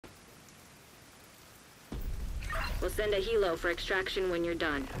We'll send a helo for extraction when you're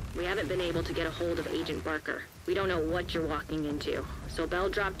done. We haven't been able to get a hold of Agent Barker. We don't know what you're walking into, so Bell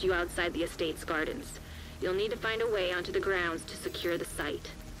dropped you outside the estate's gardens. You'll need to find a way onto the grounds to secure the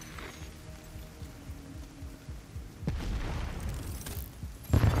site.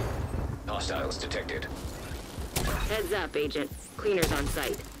 Hostiles detected. Heads up, Agent. Cleaners on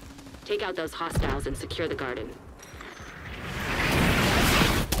site. Take out those hostiles and secure the garden.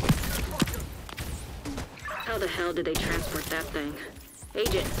 How the hell did they transport that thing?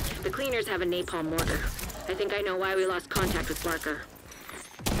 Agent, the cleaners have a napalm mortar. I think I know why we lost contact with Barker.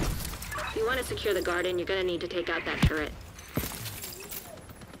 If you want to secure the garden, you're gonna need to take out that turret.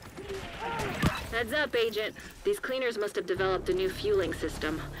 Heads up, Agent. These cleaners must have developed a new fueling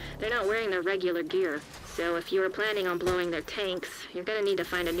system. They're not wearing their regular gear, so if you were planning on blowing their tanks, you're gonna need to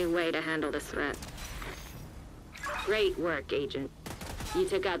find a new way to handle this threat. Great work, Agent. You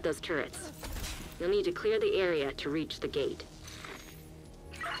took out those turrets. You'll need to clear the area to reach the gate.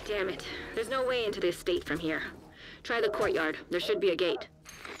 Damn it. There's no way into the estate from here. Try the courtyard. There should be a gate.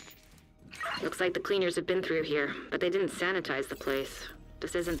 Looks like the cleaners have been through here, but they didn't sanitize the place.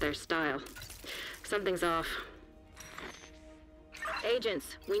 This isn't their style. Something's off.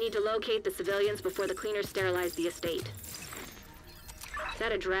 Agents, we need to locate the civilians before the cleaners sterilize the estate. Is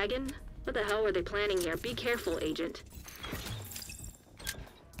that a dragon? What the hell were they planning here? Be careful, Agent.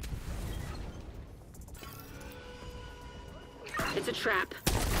 It's a trap.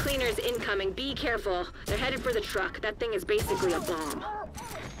 Cleaners incoming. Be careful. They're headed for the truck. That thing is basically a bomb.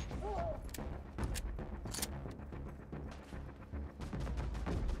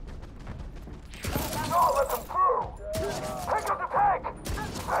 No, let them through! Take out the tank!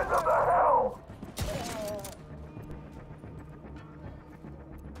 Send them to hell!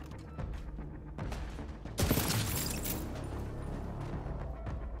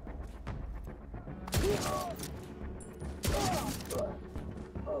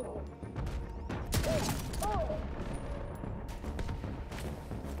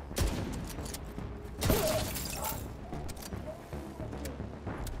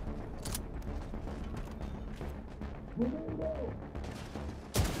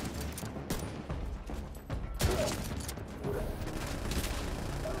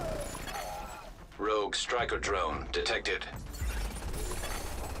 Rogue striker drone detected.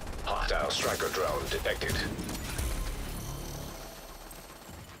 Hostile striker drone detected.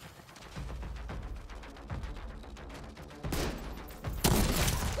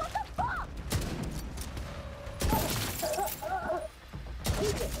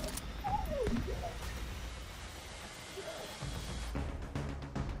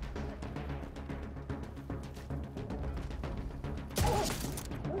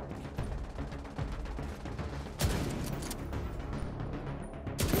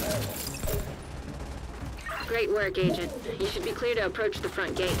 Great work, Agent. You should be clear to approach the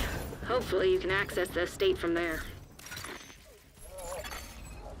front gate. Hopefully you can access the estate from there.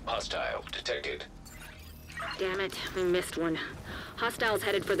 Hostile detected. Damn it, we missed one. Hostiles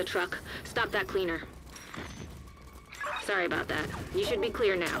headed for the truck. Stop that cleaner. Sorry about that. You should be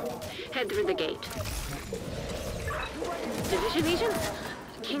clear now. Head through the gate. Division agents?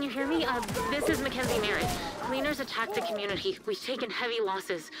 Can you hear me? This is Mackenzie Merritt. Cleaners attacked the community. We've taken heavy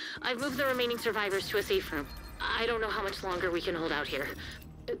losses. I've moved the remaining survivors to a safe room. I don't know how much longer we can hold out here.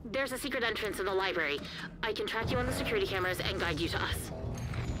 There's a secret entrance in the library. I can track you on the security cameras and guide you to us.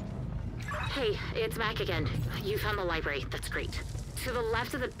 Hey, it's Mac again. You found the library. That's great. To the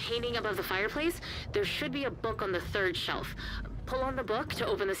left of the painting above the fireplace, there should be a book on the third shelf. Pull on the book to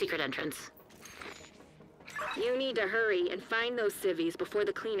open the secret entrance. You need to hurry and find those civvies before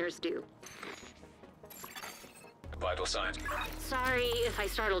the cleaners do. Vital signs. Sorry if I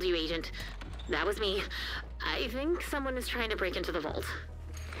startled you, Agent. That was me. I think someone is trying to break into the vault.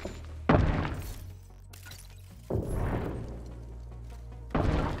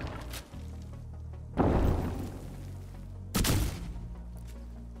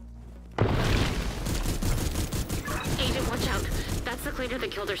 Agent, watch out. That's the cleaner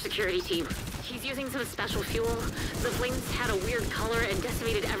that killed our security team. He's using some special fuel. The flames had a weird color and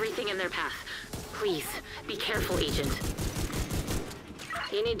decimated everything in their path. Please, be careful, Agent.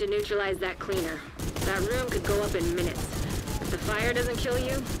 You need to neutralize that cleaner. That room could go up in minutes. If the fire doesn't kill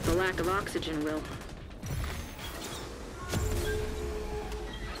you, the lack of oxygen will.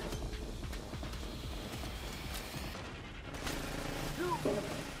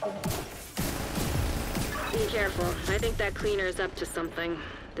 Be careful. I think that cleaner is up to something.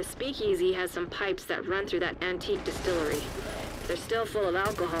 The speakeasy has some pipes that run through that antique distillery. If they're still full of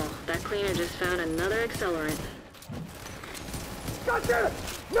alcohol, that cleaner just found another accelerant. Gotcha!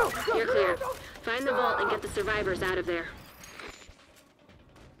 No! You're clear. Find the vault and get the survivors out of there.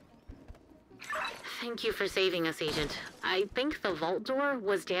 Thank you for saving us, Agent. I think the vault door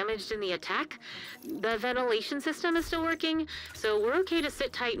was damaged in the attack. The ventilation system is still working, so we're okay to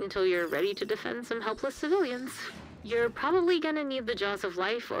sit tight until you're ready to defend some helpless civilians. You're probably gonna need the jaws of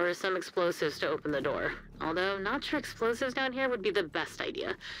life or some explosives to open the door. Although, not sure explosives down here would be the best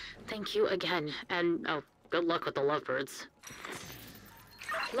idea. Thank you again, and oh, good luck with the lovebirds.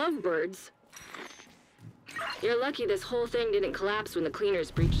 Lovebirds? You're lucky this whole thing didn't collapse when the cleaners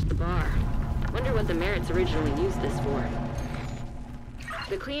breached the bar. Wonder what the Merits originally used this for.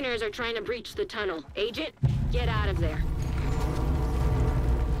 The cleaners are trying to breach the tunnel. Agent, get out of there.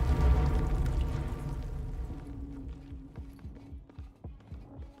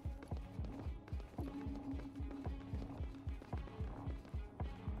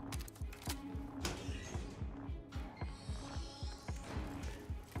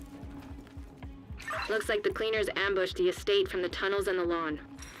 Looks like the cleaners ambushed the estate from the tunnels and the lawn.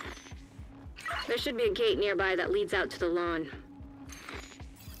 There should be a gate nearby that leads out to the lawn.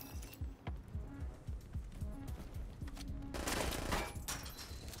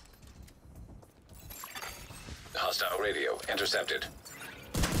 Hostile radio intercepted.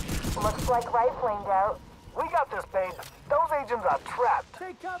 Looks like rifling out. We got this, babe. Those agents are trapped.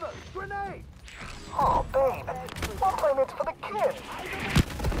 Take cover! Grenade! Oh, babe. We're playing it for the kids.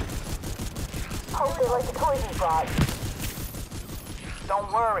 Hope they like the toys we brought.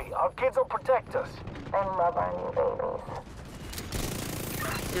 Don't worry. Our kids will protect us. I love our new babies.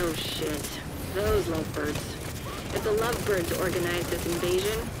 No shit. Those lovebirds. If the lovebirds organize this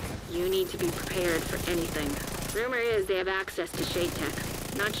invasion, you need to be prepared for anything. Rumor is they have access to Shade Tech.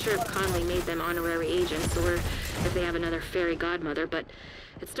 Not sure if Conley made them honorary agents or if they have another fairy godmother, but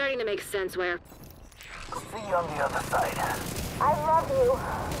it's starting to make sense where... See you on the other side. I love you.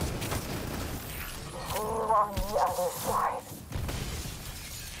 See you on the other side.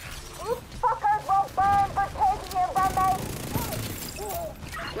 You fuckers will burn for taking him from me!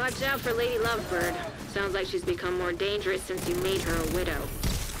 Watch out for Lady Lovebird. Sounds like she's become more dangerous since you made her a widow.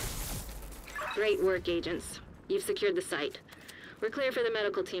 Great work, agents. You've secured the site. We're clear for the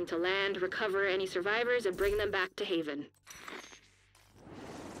medical team to land, recover any survivors, and bring them back to Haven.